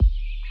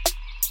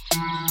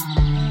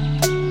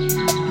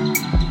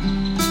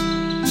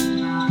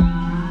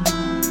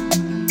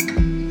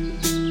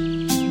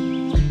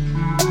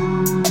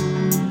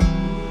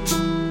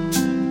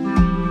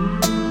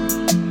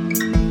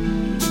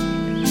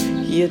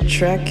You're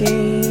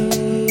tracking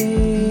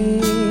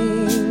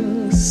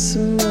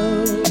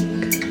smoke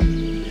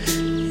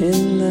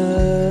in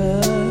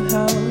the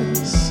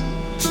house.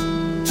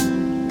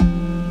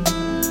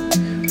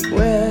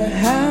 Where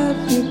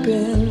have you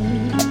been?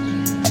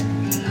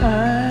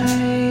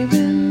 I've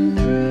been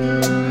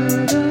through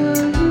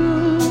the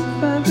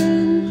roof, I've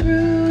been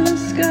through the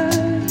sky.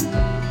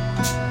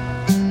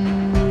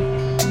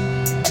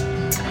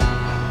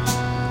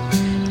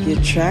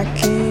 You're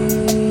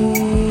tracking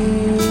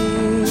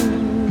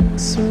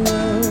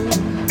smoke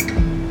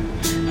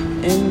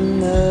in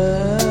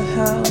the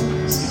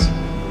house.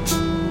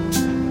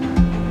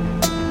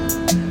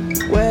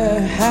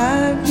 Where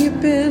have you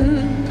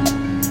been?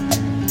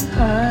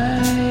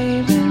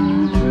 I've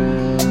been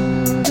through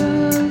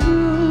the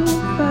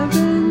roof, I've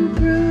been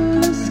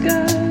through the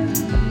sky.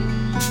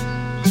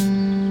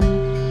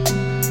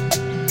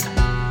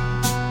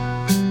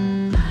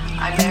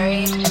 I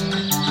married.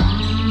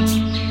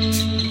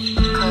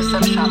 Closed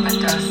up shop at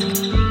dusk.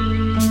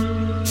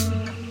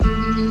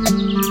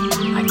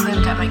 I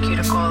clipped at my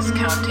cuticles,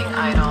 counting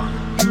idle.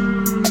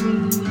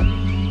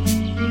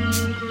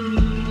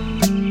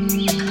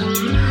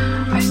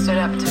 I stood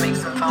up to make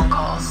some phone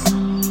calls.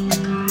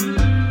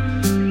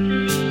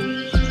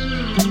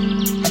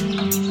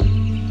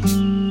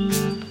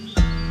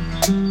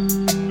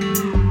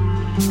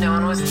 No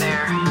one was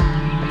there.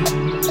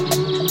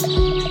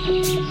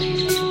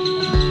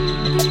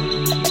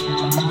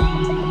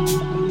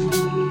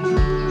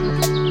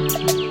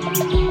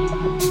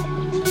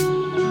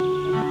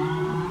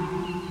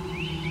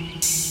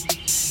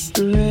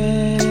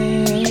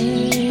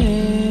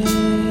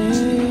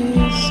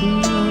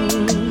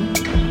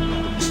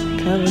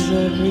 Covers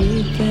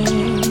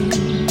everything.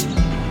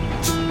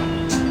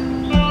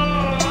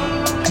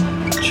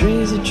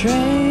 Trees are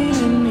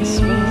draining me.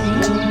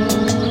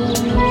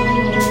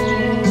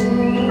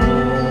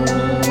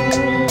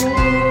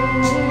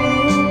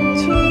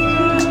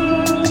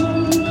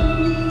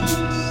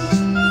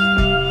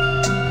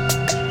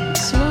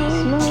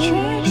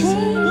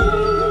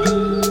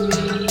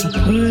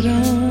 Put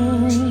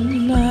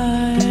on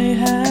my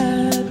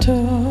hat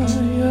or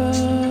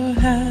your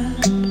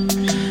hat.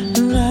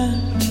 That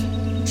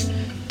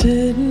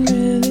didn't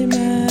really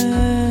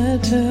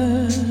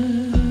matter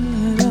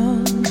at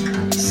all.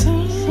 So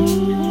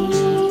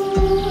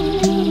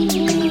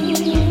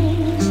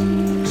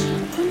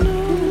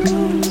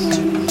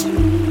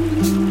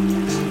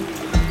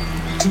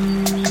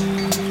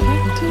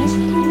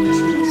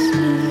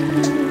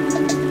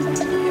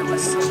It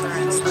was silver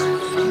and slime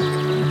funk.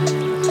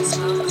 The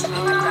smoke made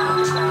the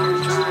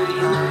ground dry,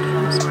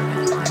 and was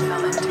ornamental. I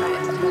fell into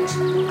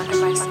it. Under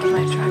my skin,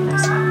 I tried my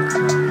smoke.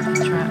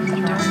 Trapped the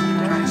dirt,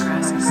 dry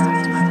grasses stuck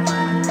to my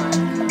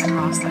blood.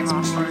 Across those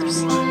pores,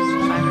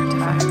 fiber to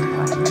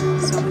fiber.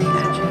 So many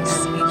edges.